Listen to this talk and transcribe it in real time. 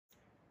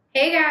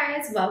Hey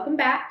guys, welcome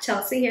back.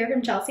 Chelsea here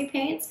from Chelsea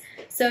Paints.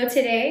 So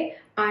today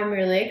I'm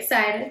really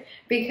excited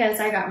because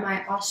I got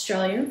my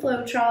Australian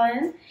Floetrol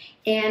in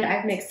and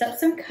I've mixed up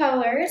some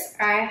colors.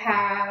 I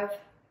have,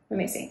 let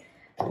me see,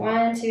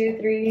 1, 2,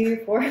 3,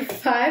 4,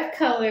 5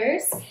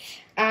 colors.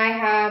 I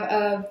have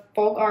a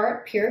Folk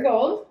Art Pure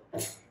Gold,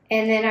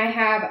 and then I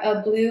have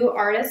a blue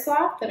Artist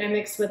Loft that I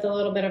mixed with a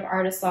little bit of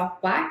Artist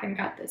Loft Black and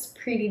got this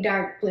pretty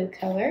dark blue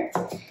color.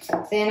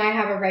 Then I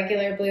have a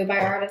regular blue by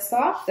Artist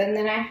Loft, and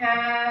then I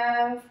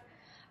have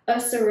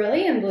a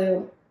cerulean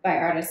blue by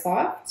Artist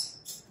Loft.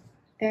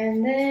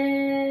 And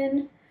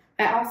then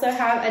I also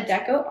have a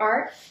Deco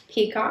Art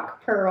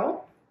Peacock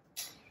Pearl.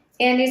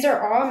 And these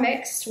are all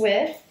mixed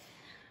with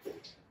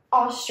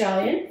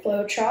Australian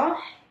Floetrol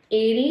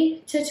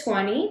 80 to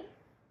 20.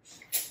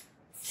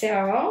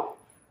 So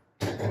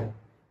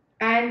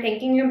I'm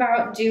thinking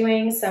about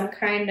doing some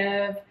kind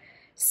of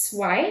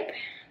swipe.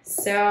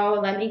 So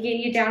let me get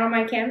you down on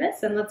my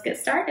canvas and let's get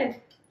started.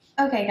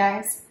 Okay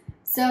guys,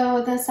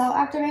 so the cell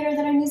activator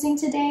that I'm using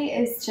today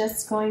is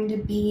just going to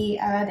be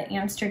the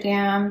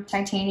Amsterdam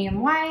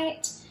Titanium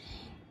White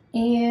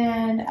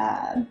and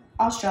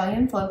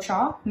Australian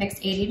Floetrol mixed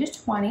 80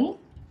 to 20.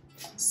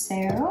 So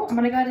I'm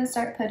gonna go ahead and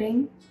start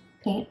putting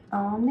paint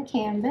on the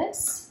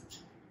canvas.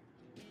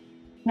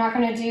 I'm not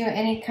gonna do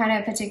any kind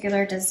of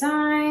particular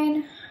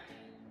design.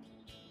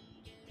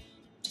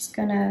 Just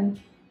gonna,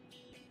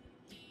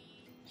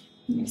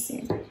 let me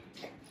see.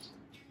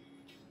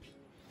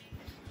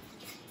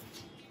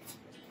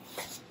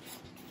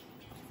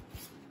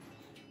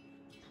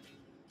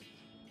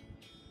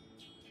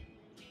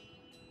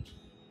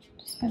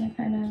 Just gonna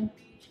kind of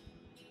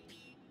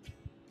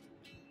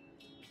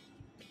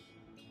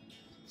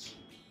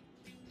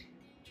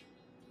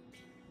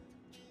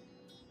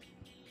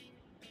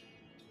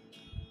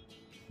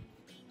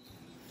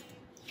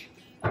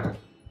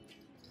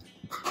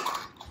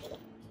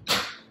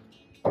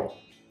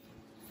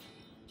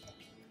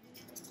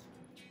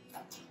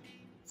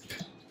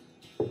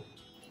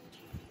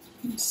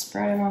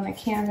spread it on the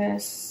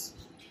canvas.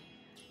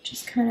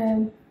 Just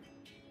kind of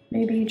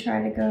maybe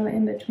try to go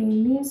in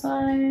between these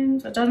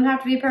lines. It doesn't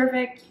have to be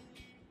perfect.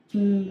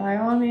 By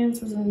all means,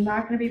 this is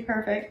not going to be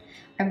perfect.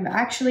 I've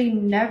actually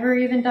never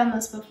even done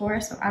this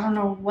before, so I don't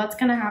know what's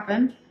going to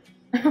happen.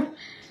 It's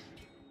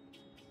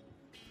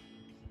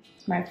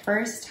my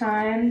first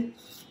time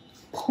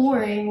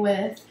pouring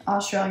with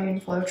Australian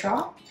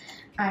Floetrol.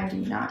 I do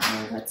not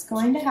know what's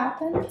going to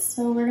happen,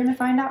 so we're going to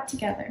find out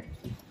together.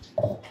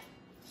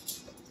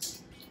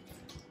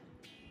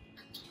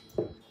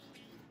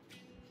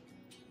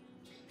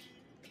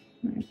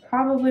 I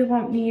probably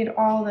won't need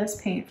all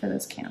this paint for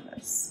this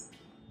canvas.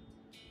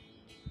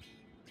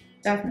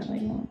 Definitely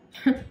won't.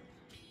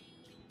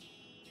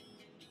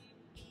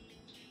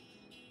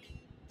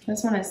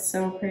 This one is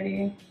so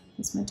pretty,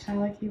 this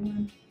metallic-y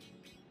one.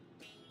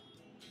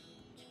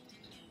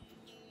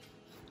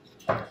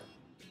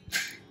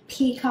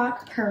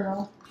 Peacock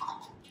Pearl.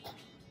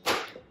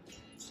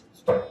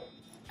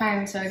 I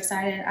am so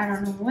excited. I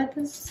don't know what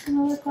this is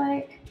gonna look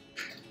like.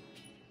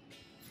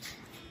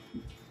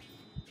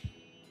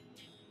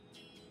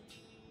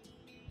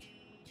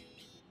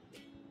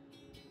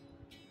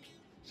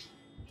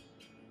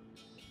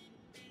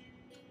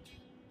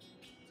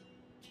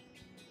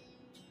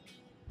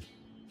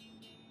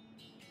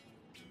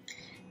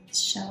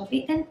 Shall be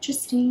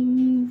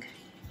interesting.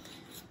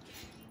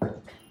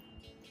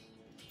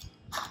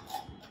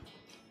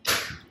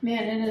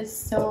 Man, it is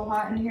so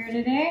hot in here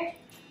today.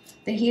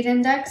 The heat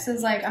index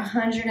is like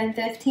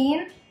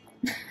 115.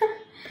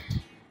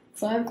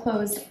 So I've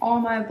closed all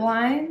my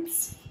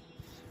blinds.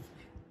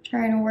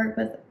 Trying to work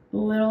with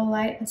little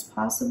light as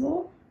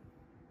possible.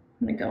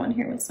 I'm gonna go in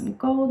here with some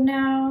gold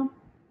now.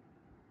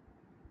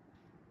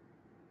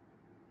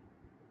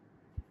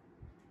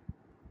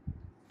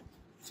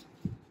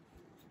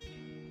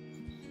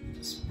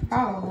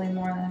 Probably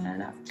more than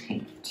enough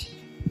paint.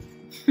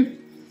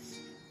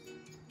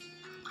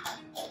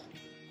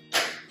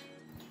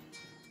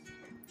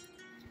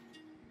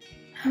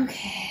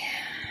 Okay.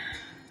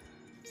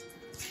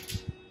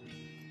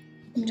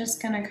 I'm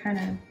just gonna kind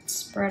of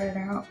spread it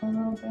out a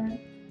little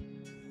bit.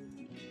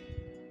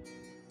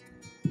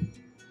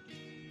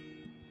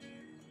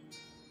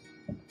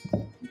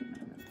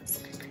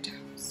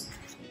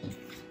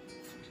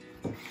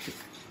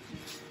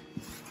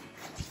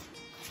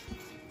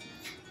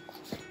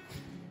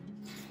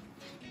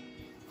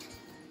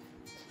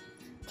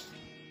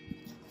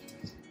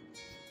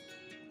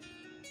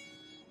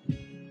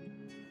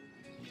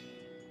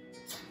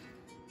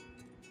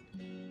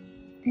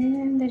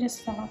 And they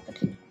just fell off the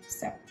tube.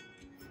 So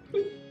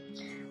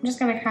I'm just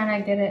gonna kind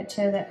of get it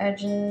to the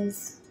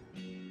edges.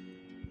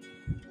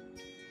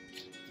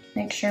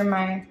 Make sure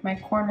my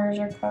corners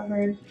are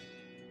covered.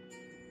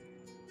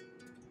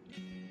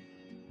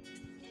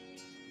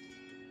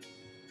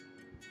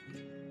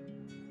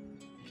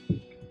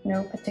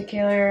 No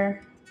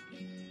particular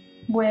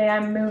way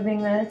I'm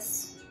moving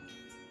this.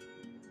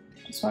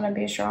 Just want to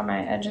be sure all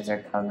my edges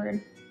are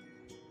covered.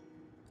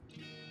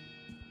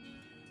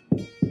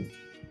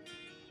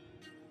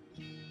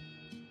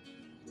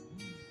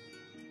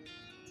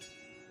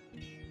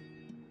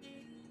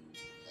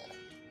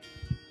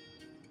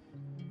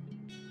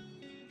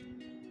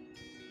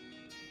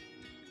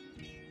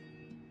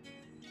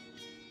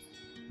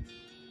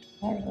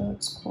 That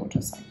looks cool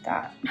just like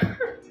that.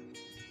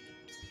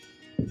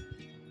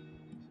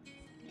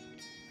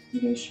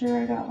 Pretty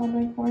sure I got all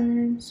my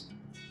corners.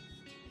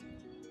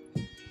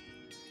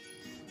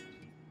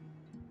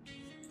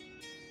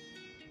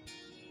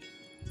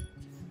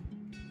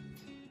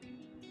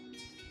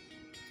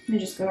 Let me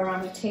just go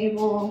around the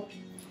table.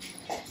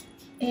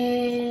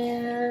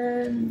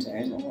 And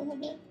there's a little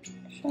bit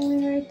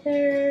showing right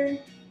there.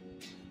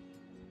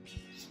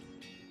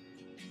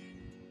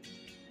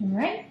 All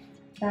right,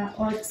 that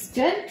looks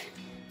good.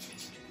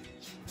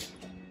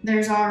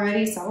 There's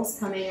already cells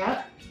coming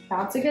up.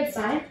 That's a good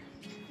sign.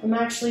 I'm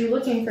actually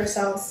looking for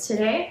cells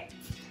today.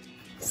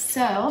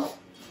 So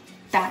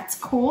that's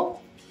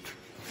cool.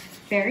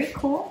 Very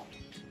cool.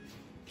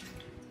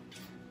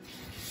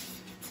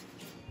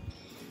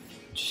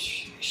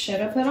 Should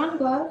have put on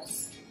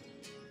gloves,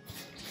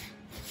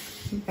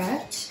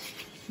 but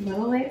a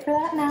little late for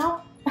that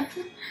now.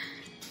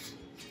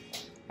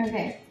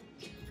 Okay.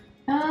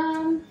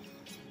 I'm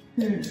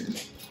gonna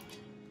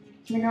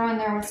go in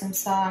there with some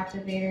cell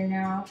activator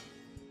now.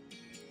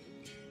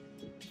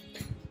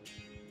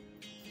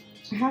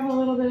 I have a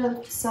little bit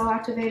of cell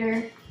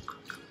activator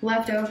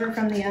left over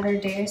from the other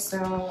day,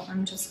 so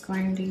I'm just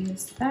going to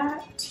use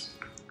that.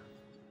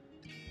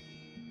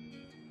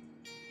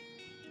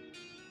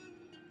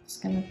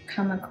 Just gonna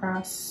come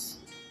across.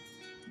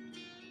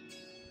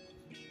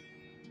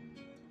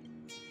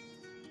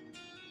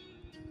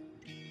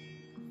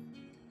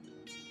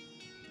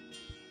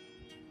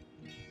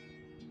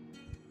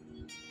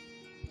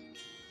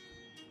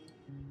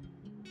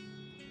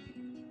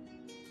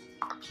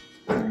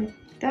 Like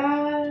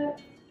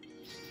that.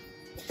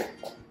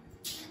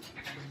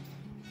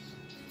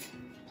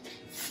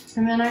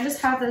 And then I just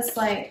have this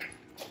like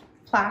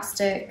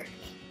plastic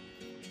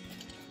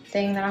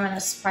thing that I'm gonna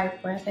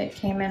swipe with. It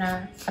came in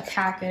a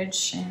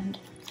package and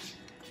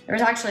there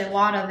was actually a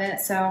lot of it,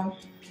 so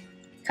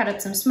cut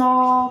up some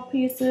small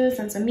pieces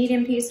and some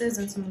medium pieces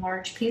and some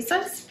large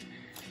pieces.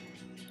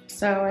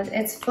 So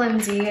it's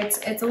flimsy.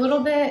 It's a little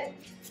bit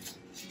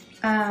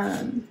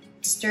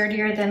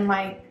sturdier than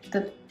like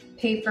the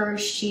paper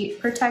sheet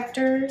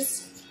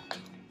protectors,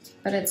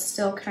 but it's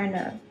still kind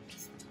of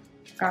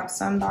got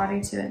some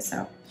body to it,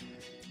 so.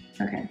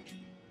 Okay,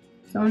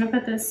 so I'm gonna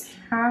put this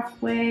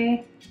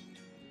halfway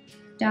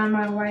down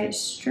my white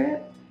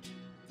strip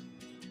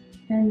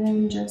and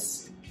then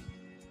just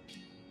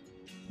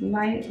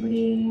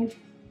lightly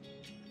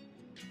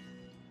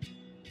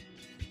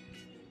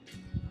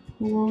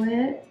pull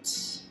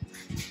it.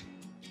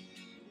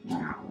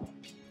 Wow.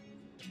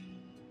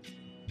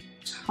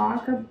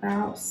 Talk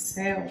about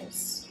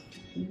sales.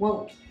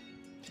 Whoa.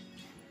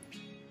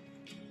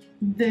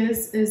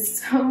 This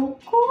is so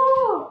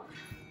cool.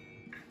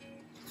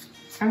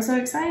 I'm so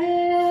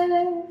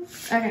excited.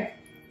 Okay.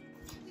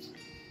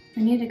 I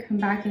need to come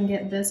back and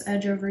get this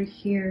edge over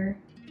here.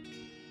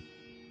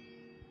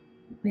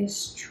 At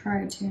least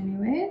try to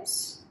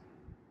anyways.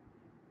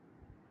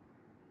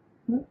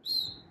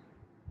 Oops.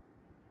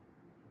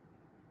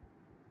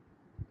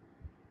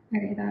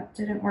 Okay, that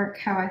didn't work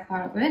how I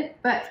thought it would,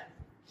 but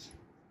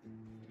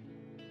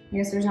I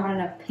guess there's not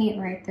enough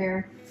paint right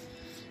there.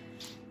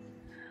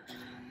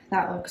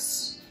 That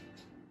looks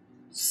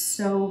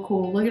so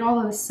cool. Look at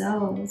all those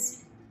cells.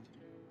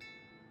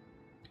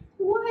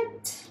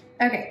 What?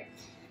 Okay.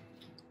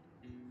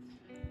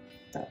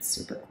 That's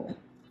super cool.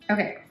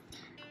 Okay.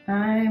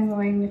 I'm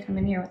going to come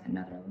in here with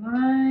another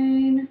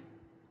line.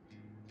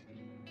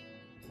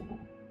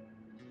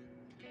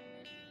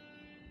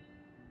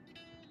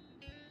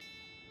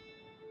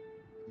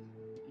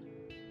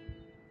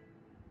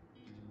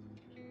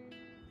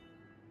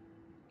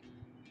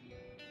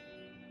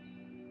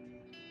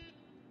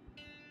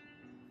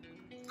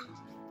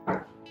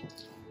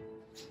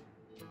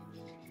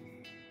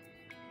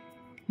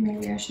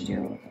 Maybe I should do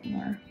a little bit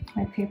more.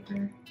 My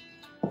paper.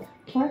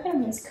 Or I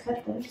can just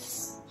cut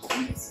this.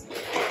 Let's see.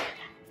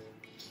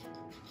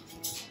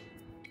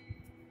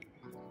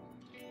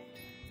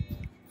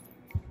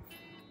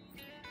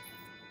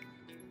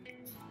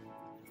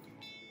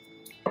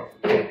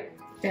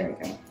 There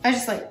we go. I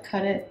just like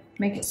cut it,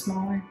 make it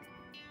smaller.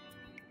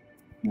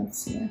 Let's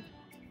see.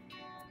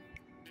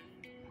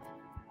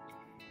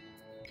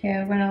 Okay,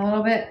 I went a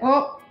little bit,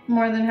 oh,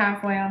 more than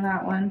halfway on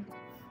that one.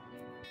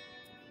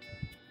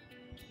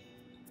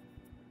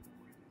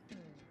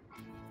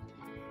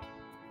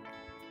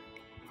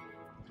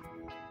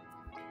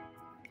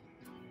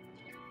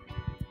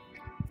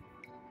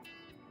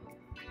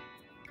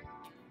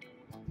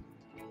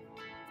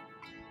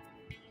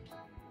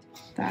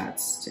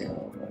 That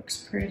still looks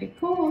pretty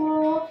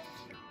cool.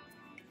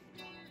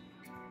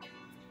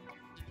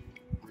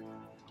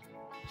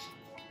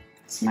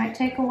 This might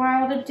take a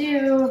while to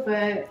do,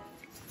 but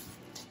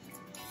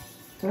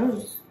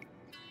those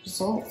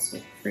results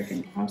are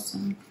freaking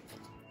awesome.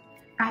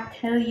 I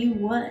tell you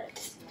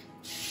what.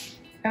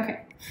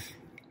 Okay.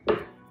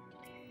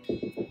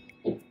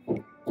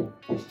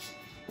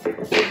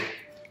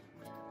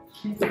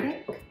 I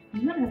think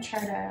I'm gonna try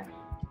to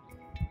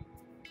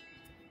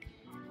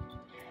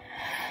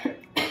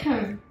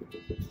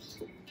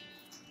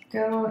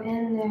go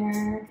in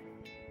there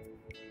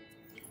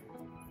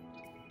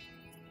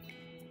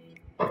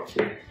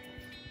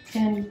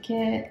and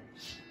get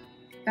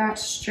that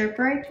strip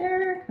right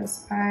there,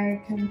 because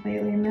I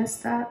completely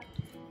missed that.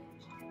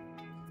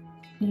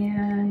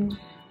 And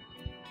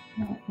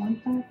I don't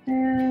want that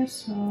there,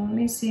 so let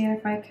me see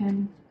if I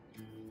can,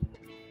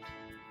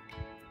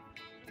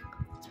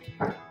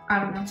 I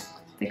don't know,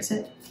 fix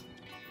it.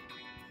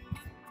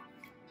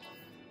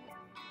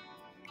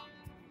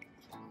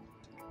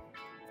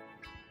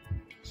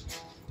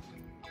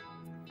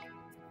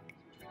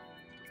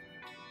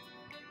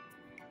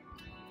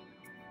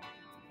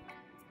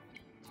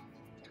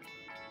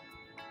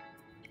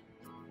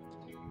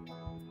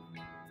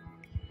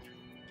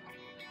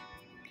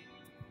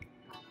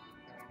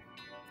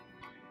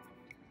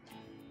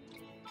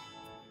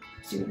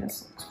 Dude,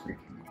 this looks freaking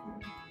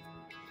cool.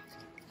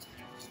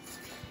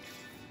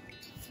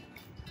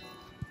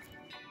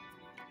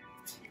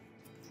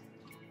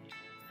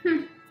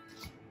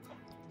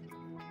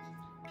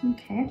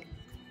 Okay.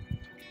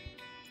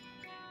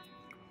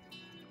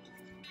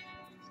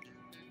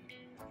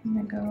 I'm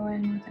gonna go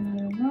in with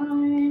another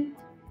line.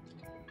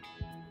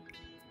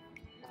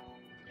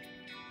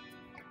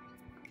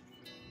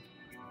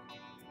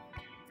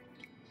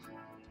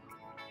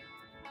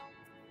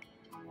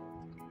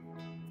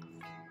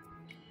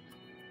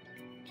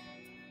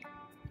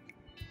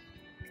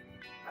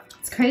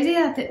 It's crazy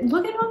that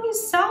look at all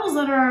these cells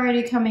that are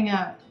already coming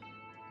up.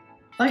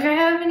 Like I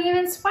haven't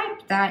even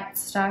swiped that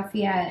stuff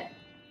yet.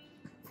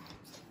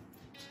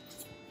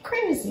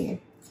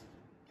 Crazy.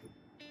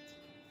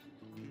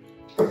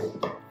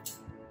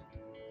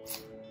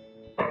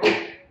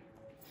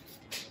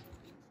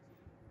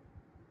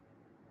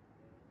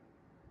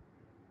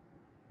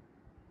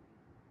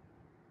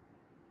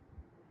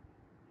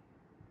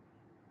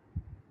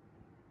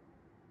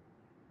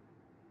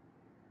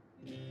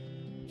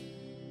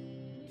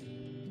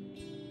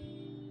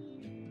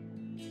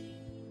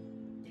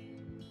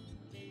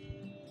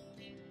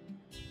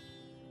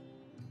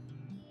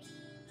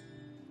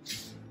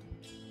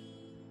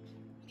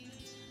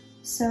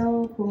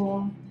 So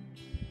cool.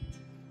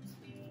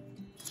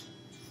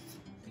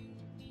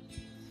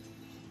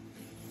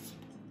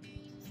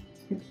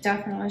 I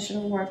definitely should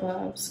have wore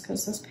gloves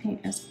because this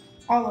paint is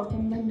all over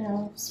my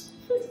nose.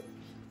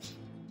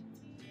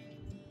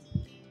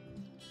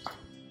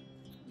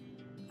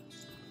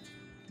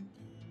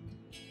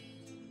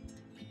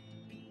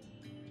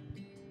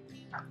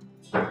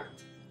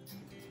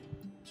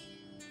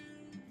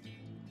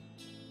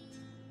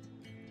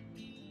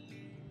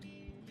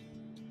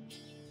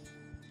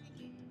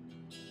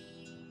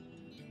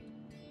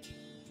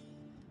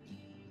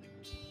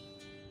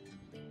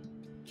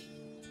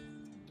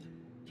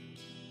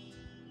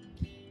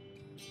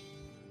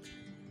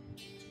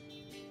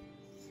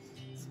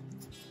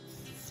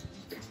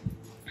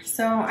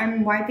 So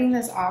I'm wiping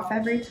this off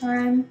every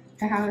time.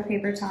 I have a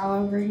paper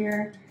towel over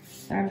here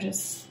that I'm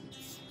just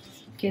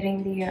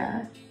getting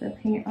the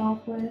paint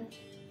off with.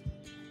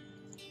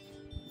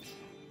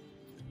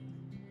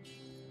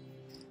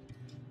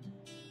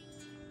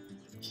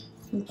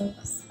 It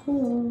looks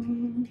cool.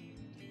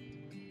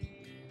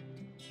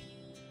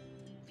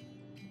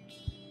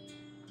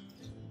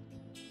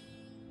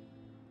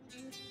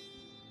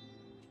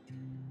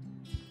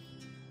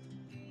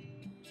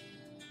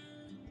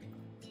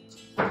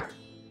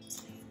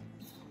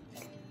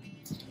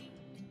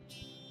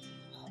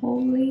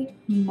 Holy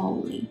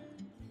moly.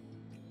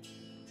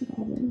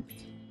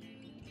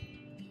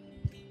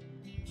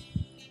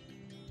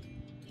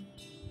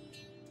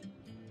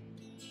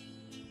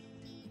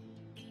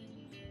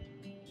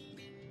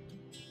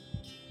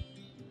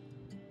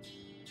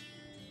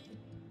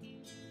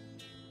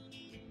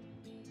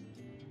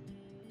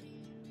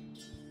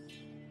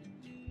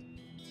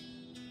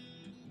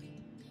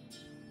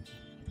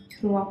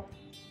 Cool.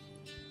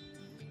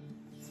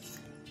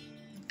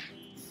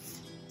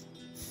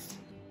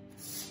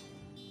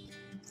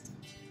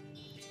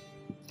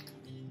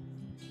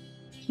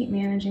 Keep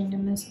managing to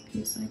miss a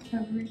piece like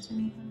every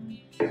single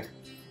time.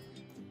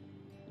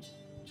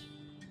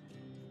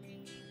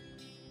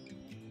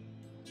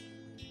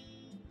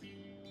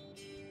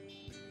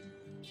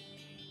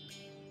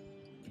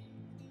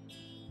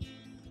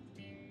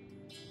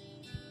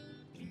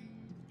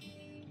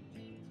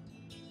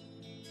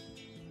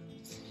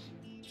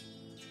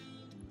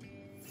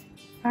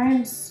 I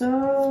am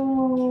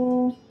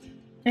so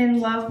in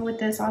love with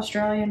this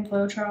Australian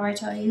Floetrol, I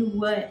tell you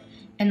what.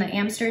 And the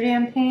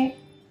Amsterdam paint,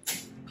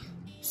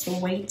 it's the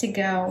way to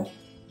go.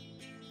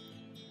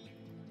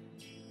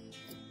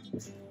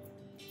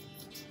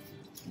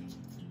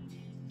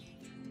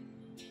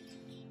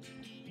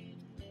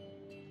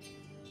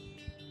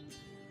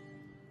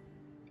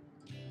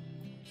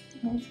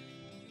 Oh,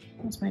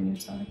 that's my new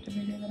cell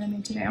activator that I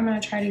made today. I'm gonna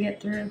try to get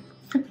through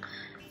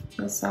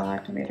the cell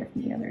activator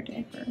from the other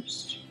day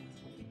first.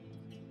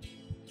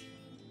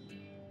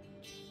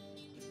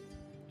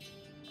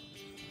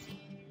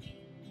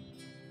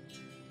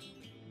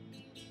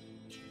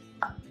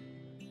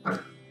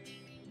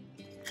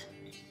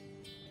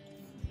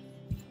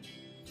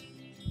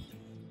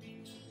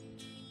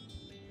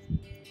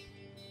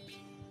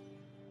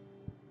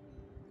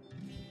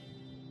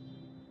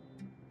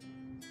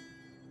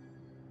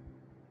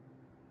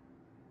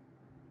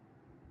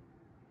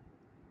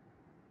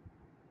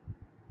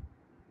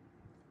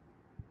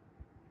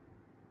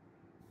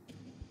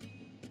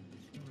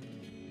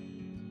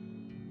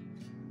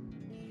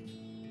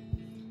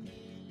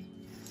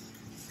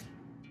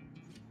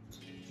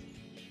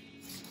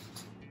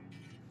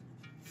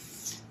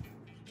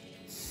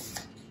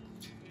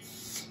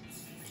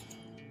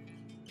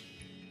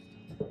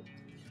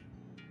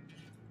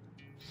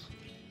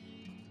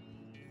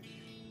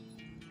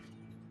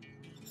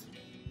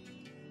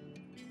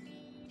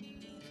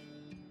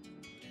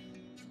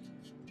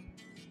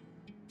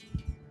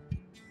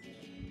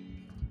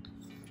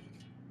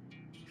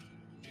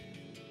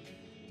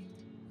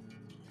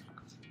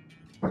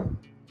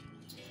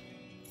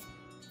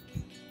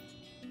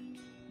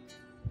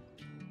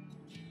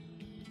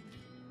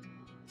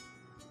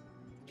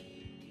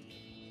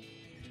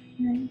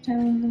 Right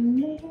down the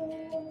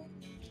middle.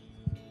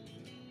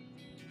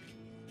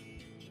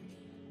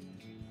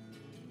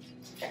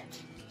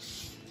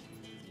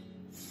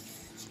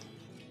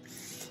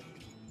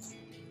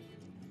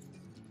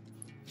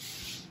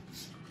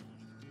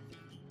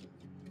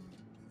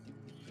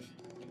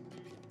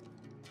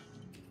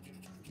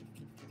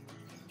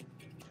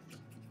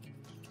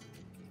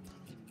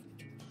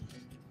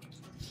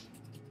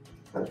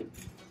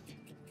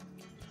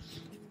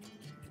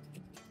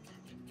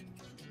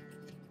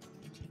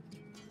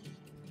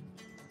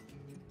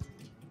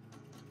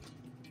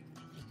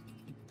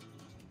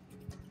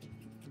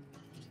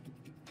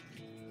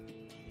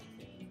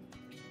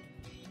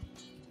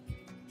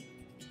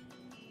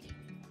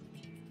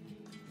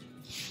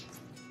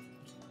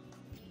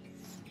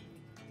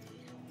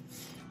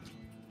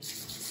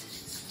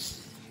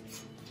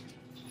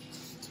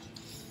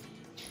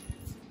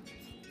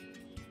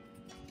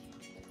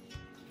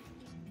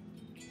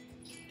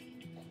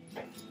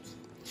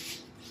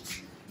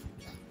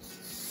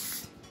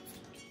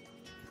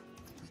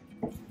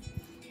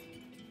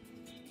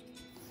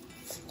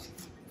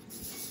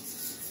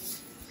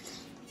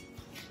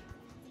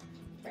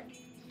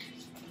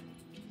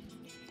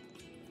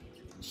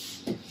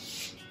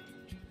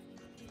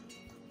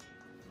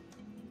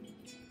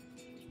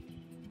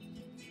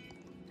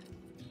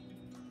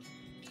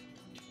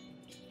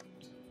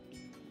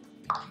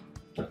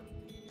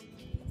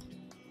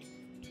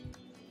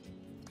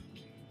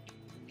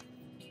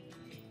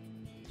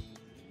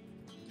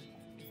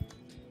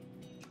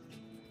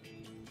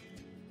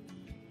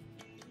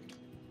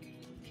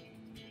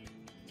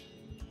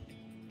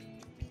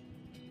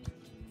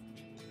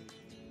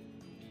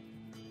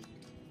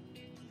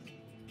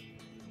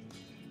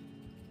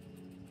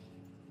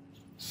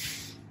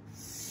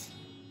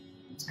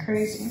 It's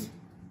crazy.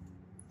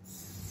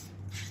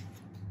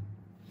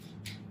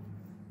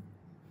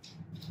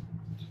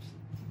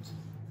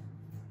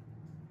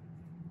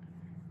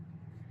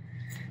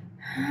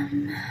 I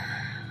think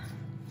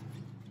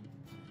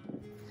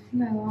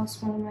I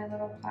lost one of my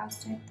little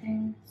plastic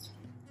things.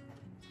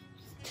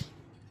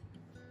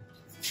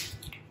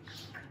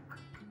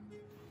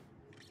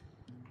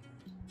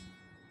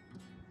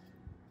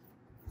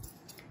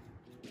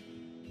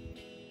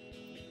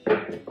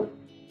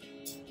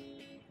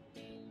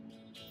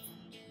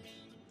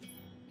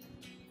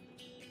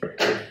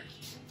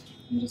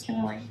 I'm just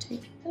gonna like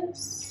take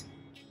this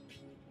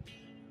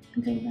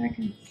and go back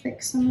and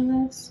fix some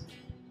of this.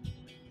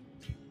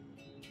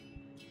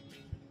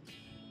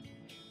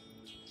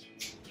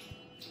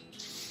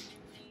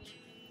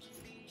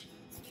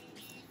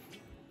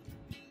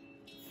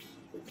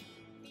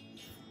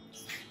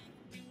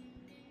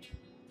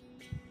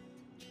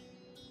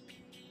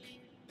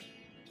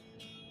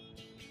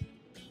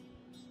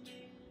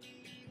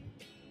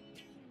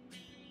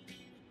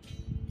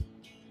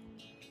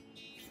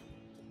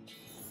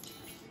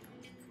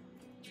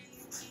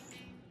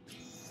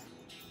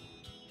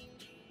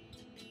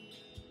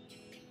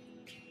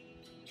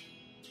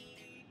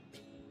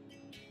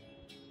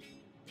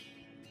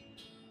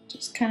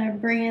 Just kind of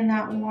bringing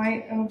that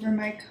white over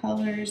my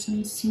colors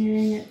and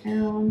smearing it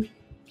down.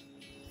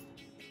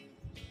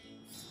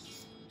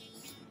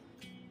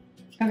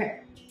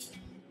 Okay.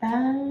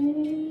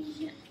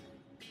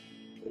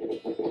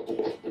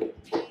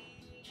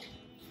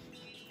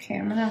 Okay,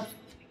 I'm gonna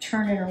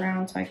turn it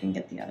around so I can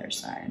get the other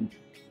side.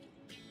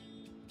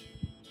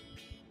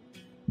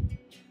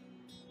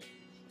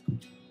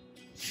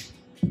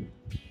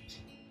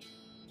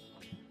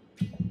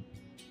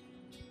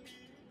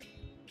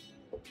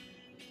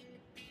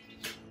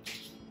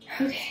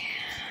 Okay,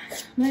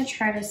 I'm gonna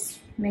try to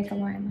make a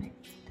line like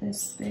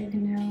this big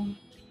now.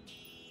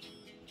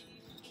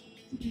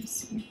 Let me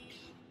see.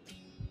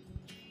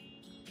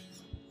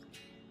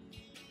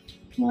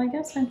 Well, I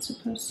guess I'm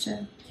supposed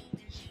to, I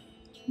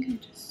think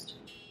I just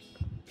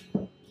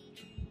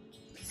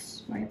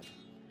swipe,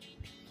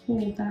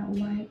 hold that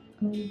white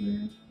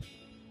over.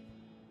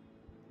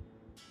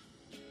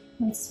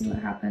 Let's see what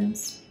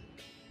happens.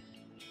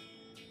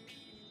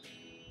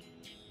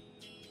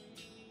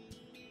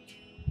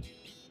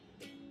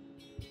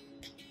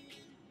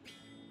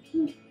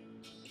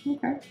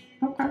 Okay,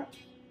 okay.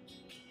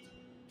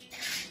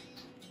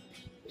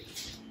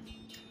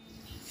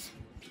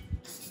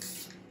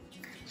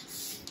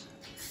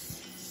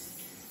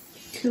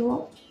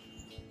 Cool,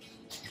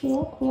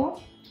 cool,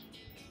 cool.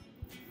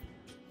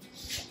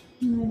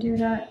 I'm gonna do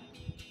that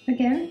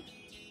again.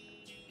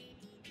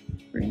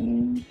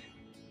 Bring,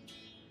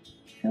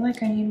 I feel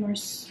like I need more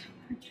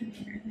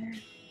activator there.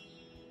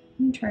 Let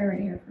me try right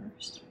here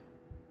first.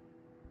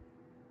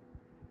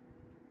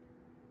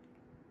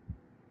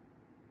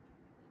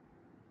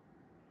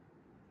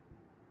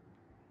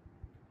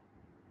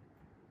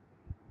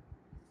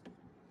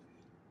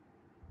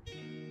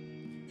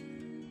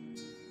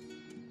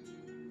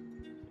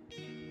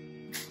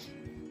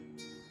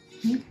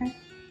 Okay.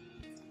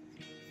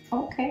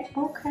 Okay,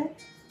 okay.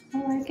 I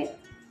like it.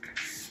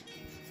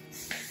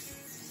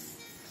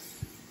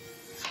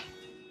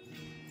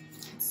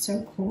 It's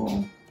so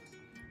cool.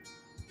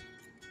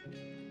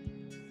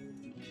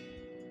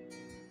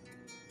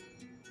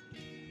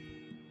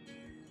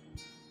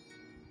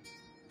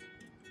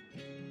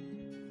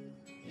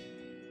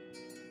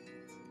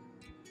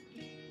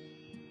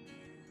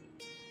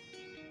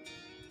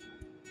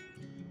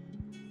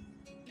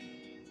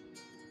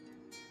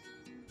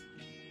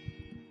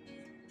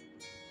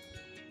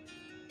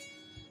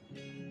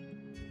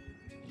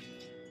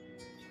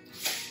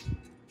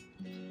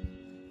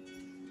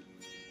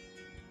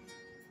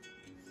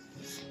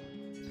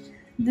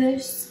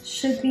 This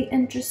should be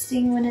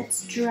interesting when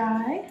it's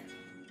dry.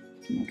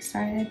 I'm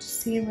excited to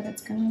see what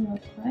it's gonna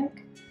look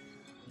like.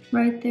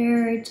 Right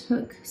there, I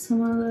took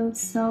some of those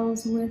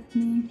cells with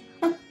me.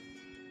 On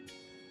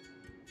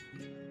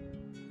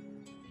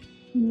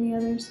the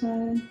other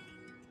side.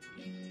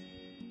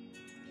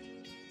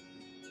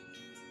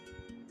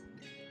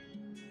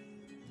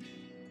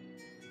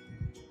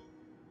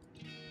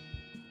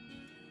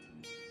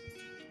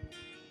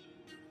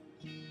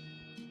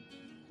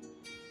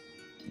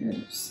 Dude,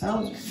 those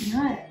cells are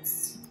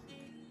nuts.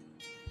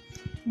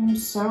 I'm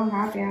so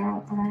happy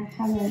I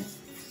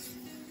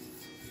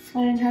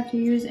didn't have to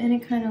use any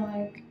kind of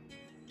like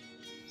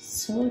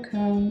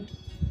silicone.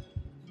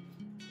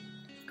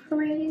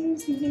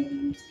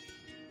 Crazy.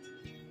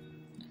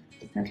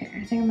 Okay,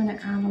 I think I'm gonna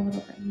add a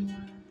little bit more.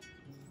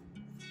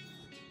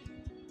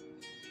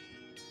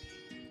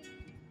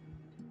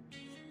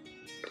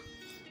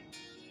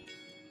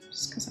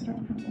 Just because I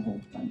don't have a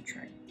whole bunch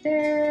right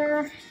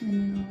there.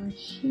 And then over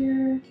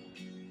here.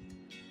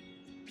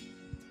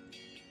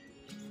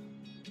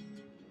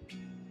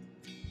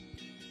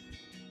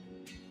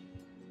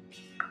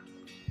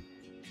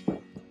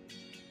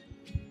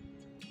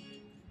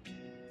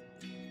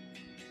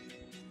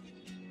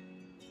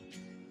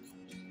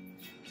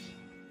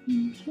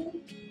 Okay.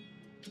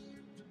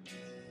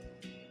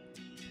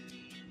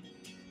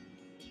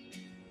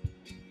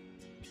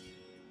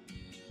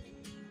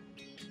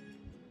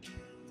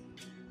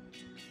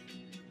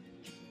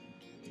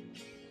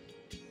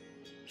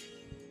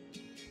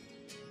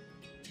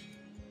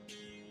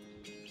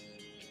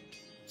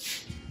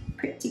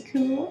 Pretty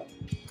cool.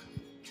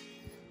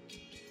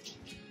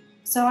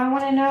 So I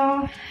want to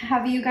know,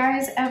 have you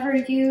guys ever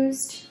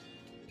used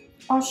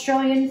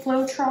Australian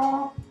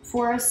Floetrol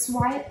for a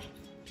swipe?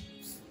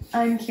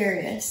 I'm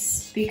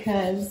curious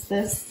because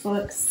this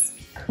looks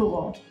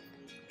cool.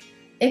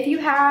 If you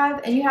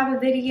have and you have a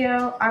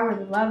video, I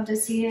would love to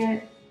see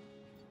it.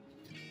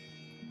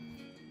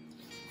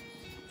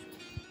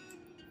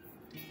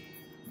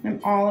 I'm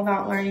all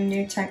about learning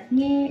new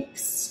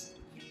techniques.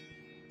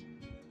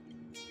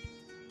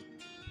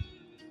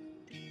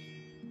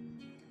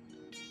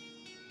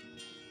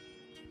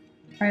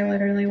 I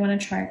literally want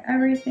to try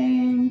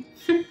everything.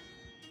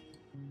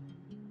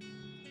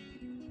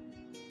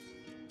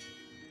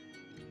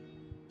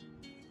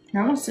 I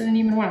almost didn't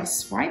even want to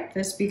swipe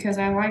this because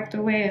I liked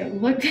the way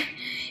it looked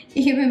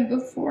even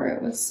before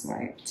it was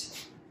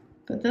swiped.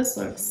 But this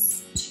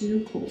looks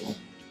too cool.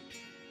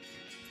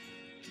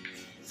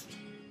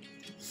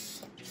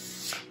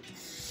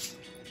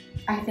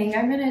 I think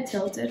I'm gonna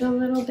tilt it a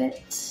little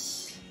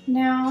bit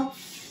now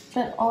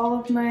that all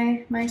of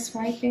my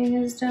swiping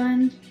is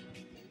done.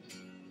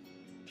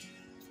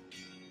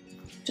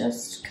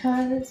 Just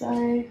cause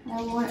I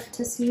want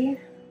to see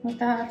what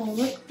that will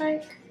look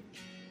like.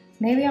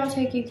 Maybe I'll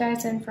take you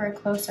guys in for a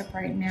close-up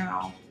right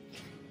now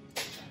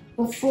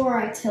before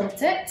I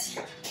tilt it.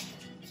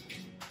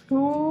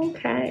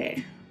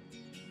 Okay.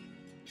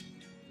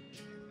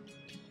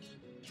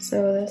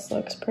 So this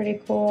looks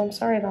pretty cool. I'm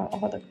sorry about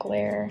all the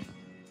glare.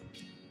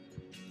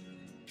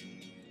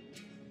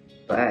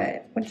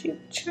 But would you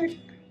check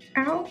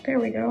out? There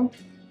we go.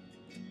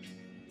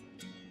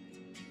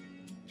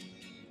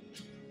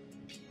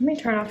 Let me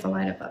turn off the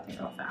light up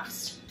real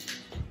fast.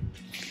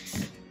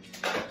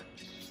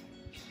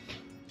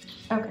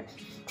 Okay.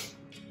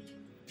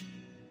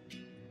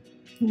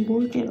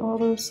 Look at all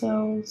those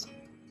cells.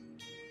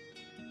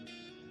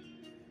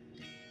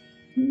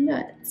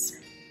 Nuts.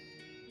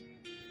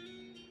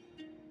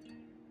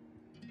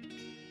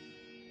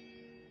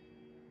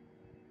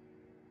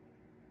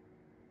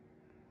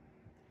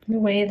 The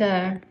way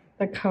the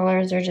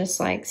colors are just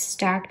like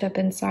stacked up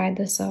inside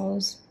the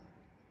cells.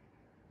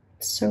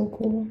 It's so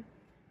cool.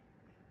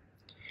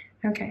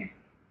 Okay.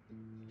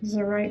 This is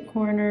the right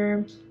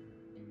corner.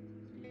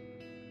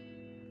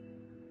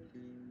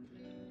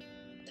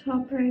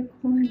 Top right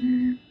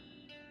corner.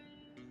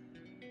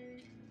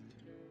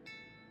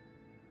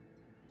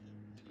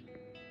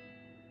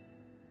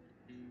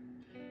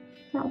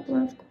 Top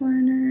left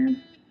corner.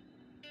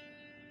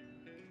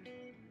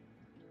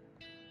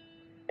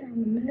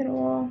 Down the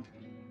middle.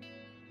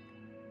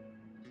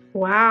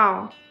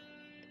 Wow.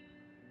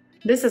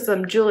 This is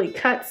some Julie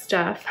cut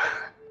stuff.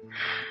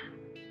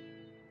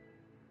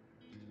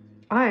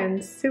 I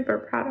am super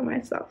proud of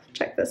myself.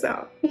 Check this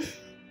out.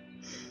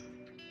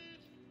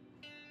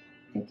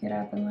 Pick it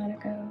up and let it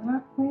go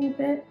that way a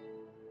bit.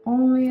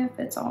 Only if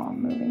it's all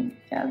moving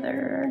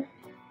together.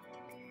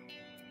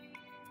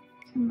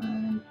 Come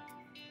on.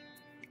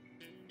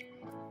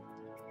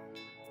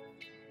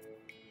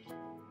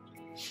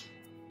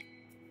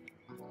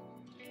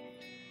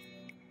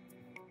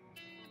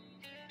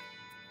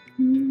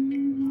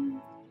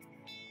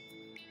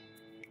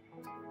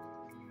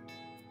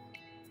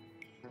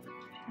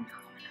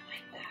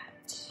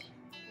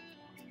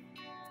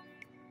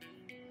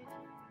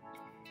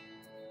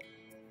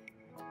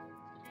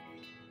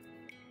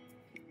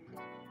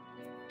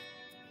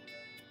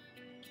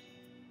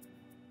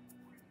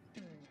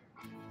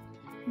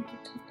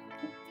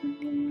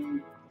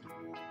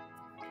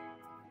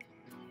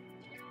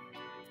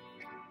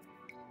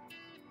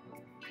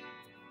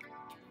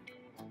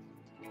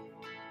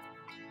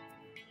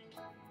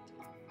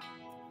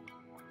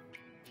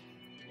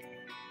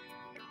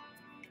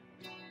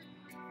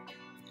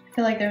 I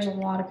feel like there's a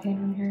lot of paint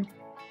on here.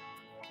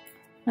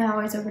 I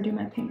always overdo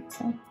my paint,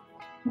 so I'm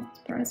not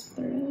surprised if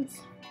there is.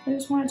 I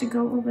just wanted to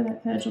go over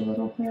the edge a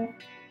little bit,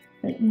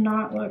 but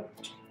not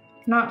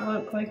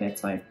look like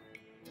it's like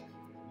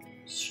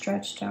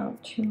stretched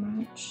out too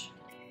much.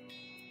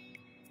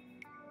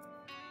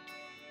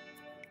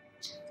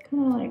 It's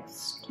kind of like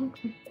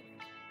stuck right there.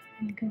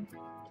 There you go.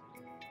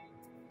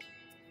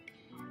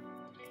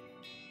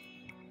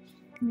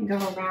 Let me go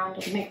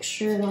around and make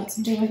sure that's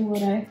doing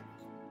what I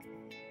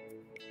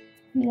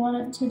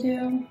want it to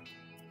do.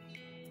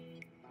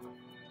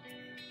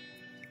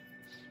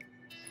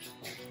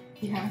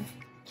 Yeah.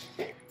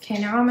 Okay,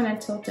 now I'm gonna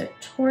tilt it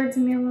towards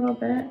me a little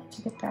bit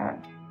to get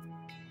that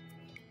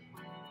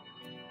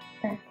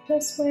back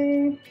this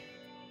way.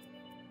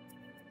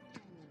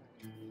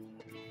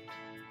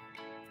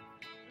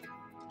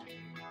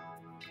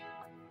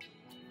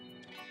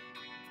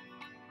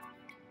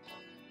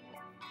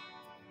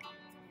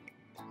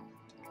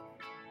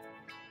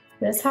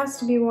 This has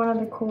to be one of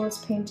the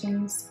coolest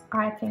paintings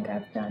I think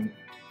I've done.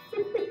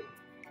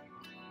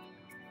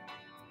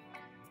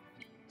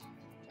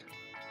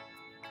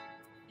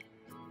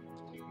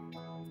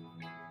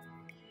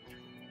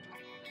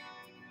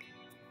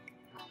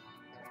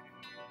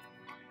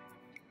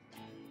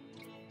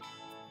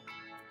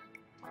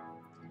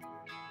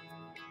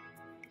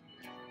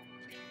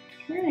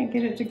 I'm trying to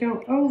get it to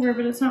go over,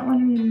 but it's not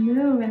letting me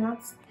move, and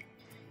that's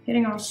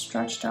getting all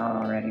stretched out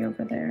already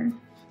over there.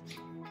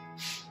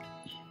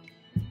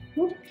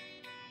 Whoop.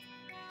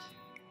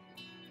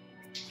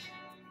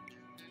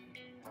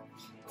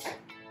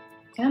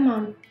 Come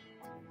on.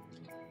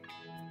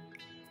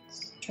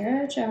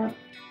 Stretch out.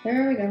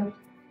 There we go.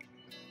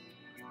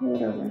 Pull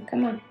it over.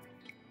 Come on.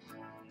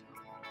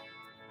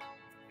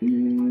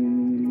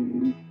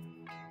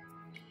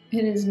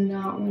 It is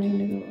not wanting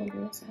to go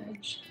over this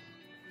edge.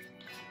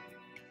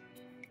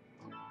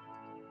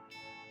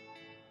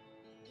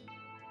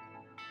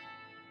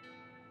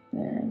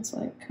 There, it's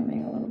like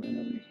coming a little bit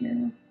over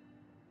here.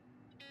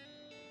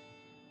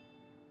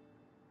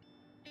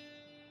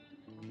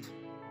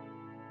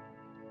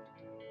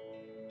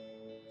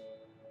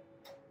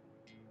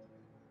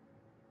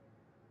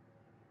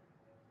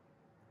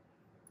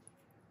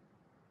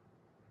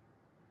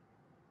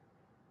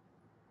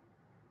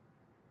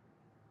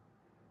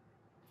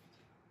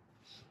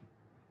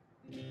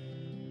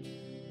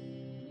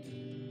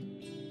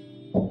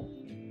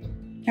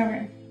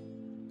 Okay.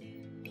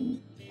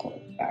 Pull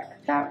it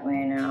back that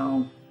way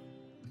now.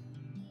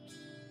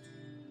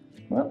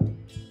 Whoop.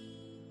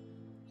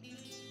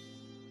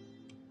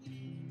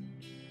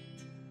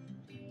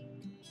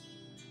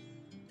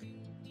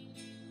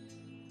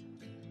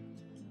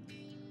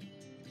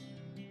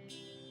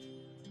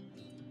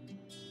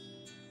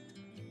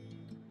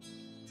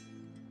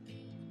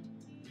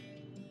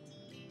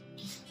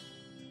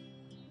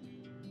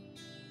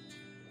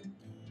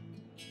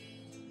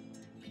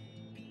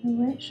 I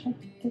wish I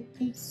could get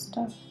this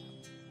stuff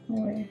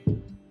away.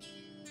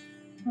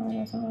 Oh, it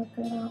doesn't look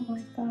good out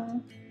like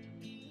that.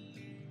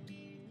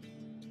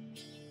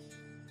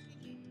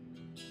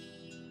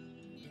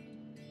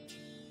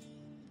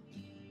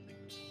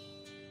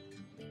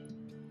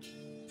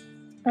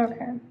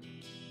 Okay.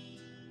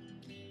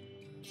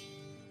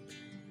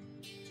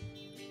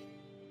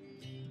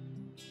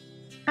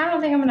 I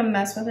don't think I'm gonna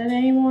mess with it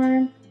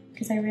anymore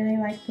because I really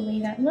like the way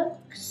that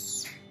looks.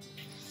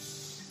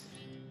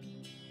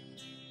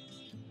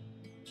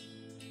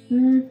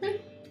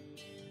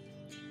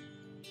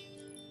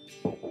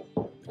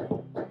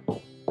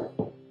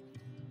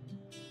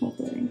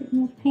 Hopefully I didn't get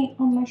enough paint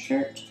on my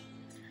shirt.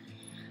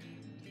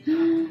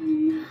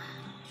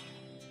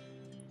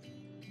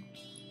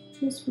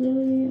 Just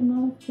really am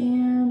not a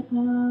fan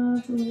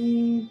of the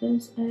way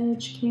this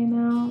edge came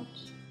out.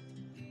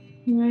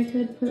 And I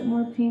could put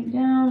more paint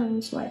down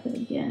and swipe it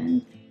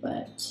again,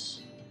 but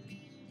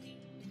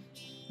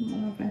I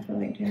don't know if I feel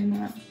like doing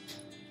that.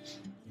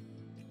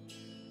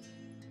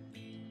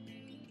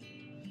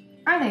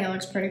 I think it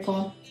looks pretty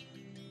cool.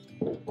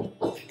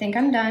 I think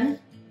I'm done.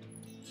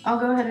 I'll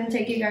go ahead and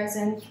take you guys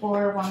in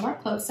for one more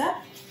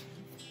close-up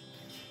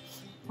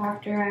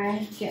after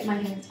I get my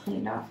hands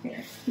cleaned off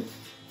here.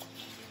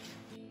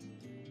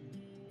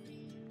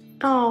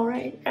 All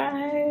right,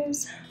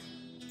 guys.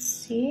 Let's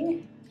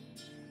see.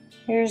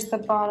 Here's the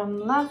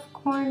bottom left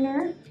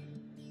corner.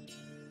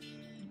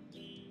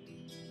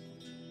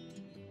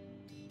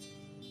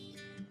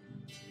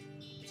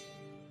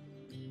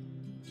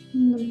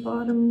 And the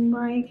bottom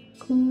right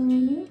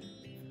corner.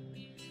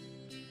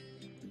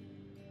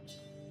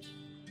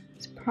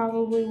 It's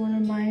probably one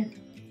of my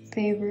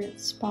favorite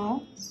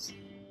spots.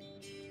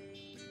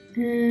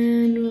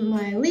 And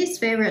my least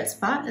favorite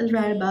spot is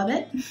right above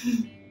it.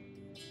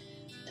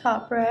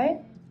 Top right.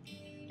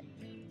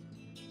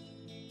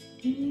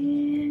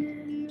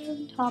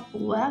 And top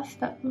left,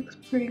 that looks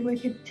pretty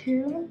wicked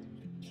too.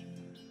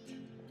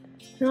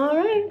 All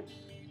right,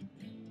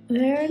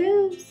 there it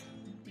is.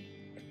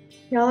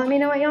 Y'all let me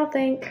know what y'all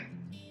think.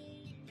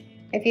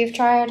 If you've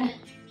tried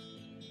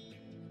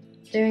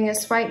doing a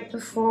swipe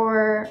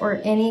before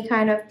or any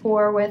kind of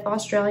pour with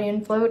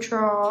Australian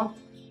Floetrol.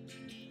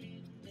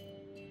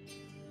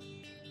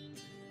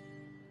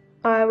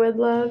 I would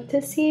love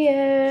to see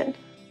it.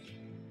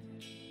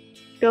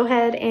 Go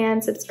ahead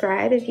and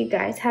subscribe if you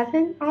guys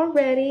haven't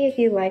already, if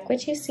you like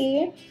what you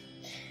see.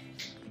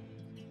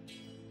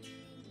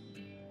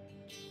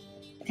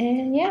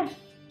 And yeah,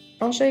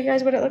 I'll show you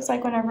guys what it looks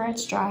like whenever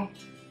it's dry.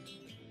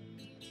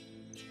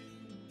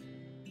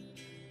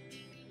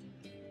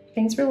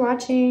 Thanks for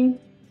watching.